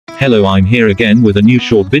Hello, I'm here again with a new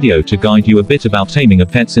short video to guide you a bit about taming a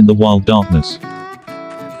pets in the wild darkness.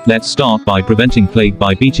 Let's start by preventing plague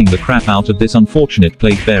by beating the crap out of this unfortunate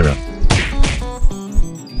plague bearer.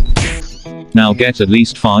 Now get at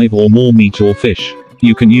least 5 or more meat or fish.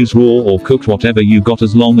 You can use raw or cooked, whatever you got,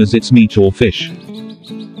 as long as it's meat or fish.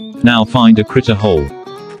 Now find a critter hole.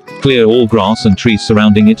 Clear all grass and trees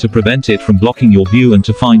surrounding it to prevent it from blocking your view and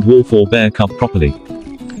to find wolf or bear cub properly.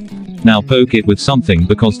 Now poke it with something,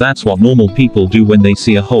 because that's what normal people do when they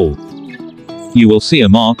see a hole. You will see a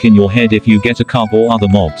mark in your head if you get a cub or other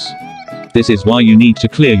mobs. This is why you need to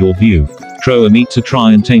clear your view. Throw a meat to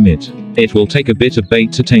try and tame it. It will take a bit of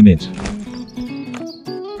bait to tame it.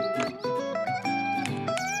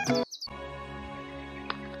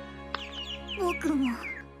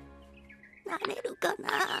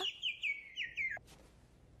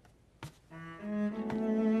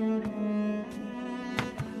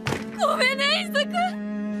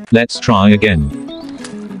 Let's try again.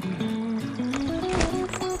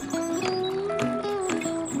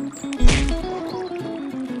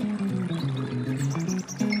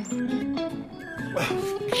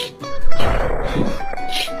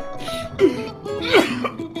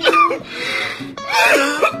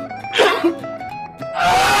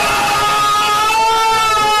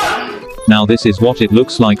 Now this is what it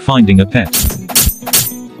looks like finding a pet.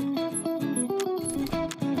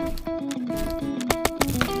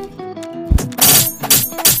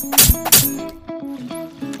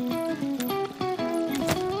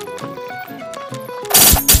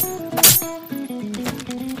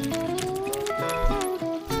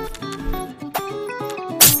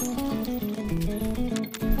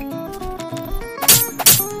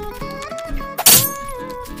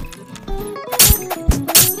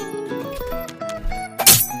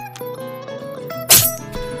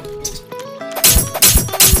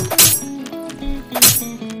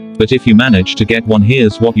 But if you manage to get one,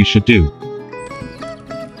 here's what you should do.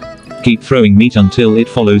 Keep throwing meat until it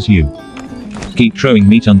follows you. Keep throwing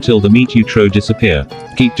meat until the meat you throw disappear.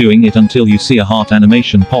 Keep doing it until you see a heart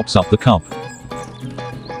animation pops up the cup.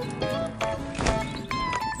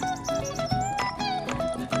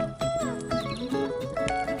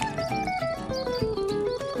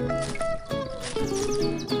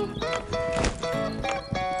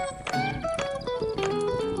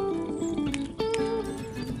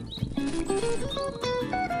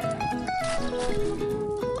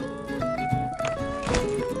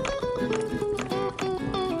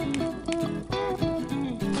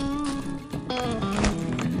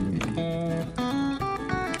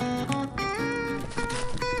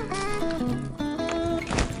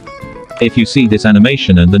 If you see this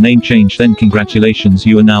animation and the name change, then congratulations,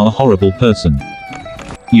 you are now a horrible person.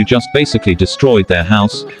 You just basically destroyed their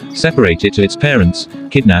house, separate it to its parents,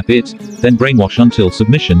 kidnap it, then brainwash until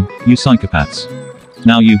submission, you psychopaths.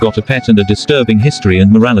 Now you got a pet and a disturbing history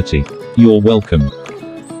and morality. You're welcome.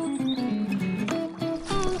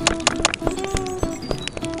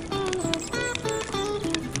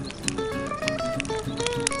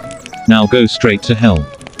 Now go straight to hell.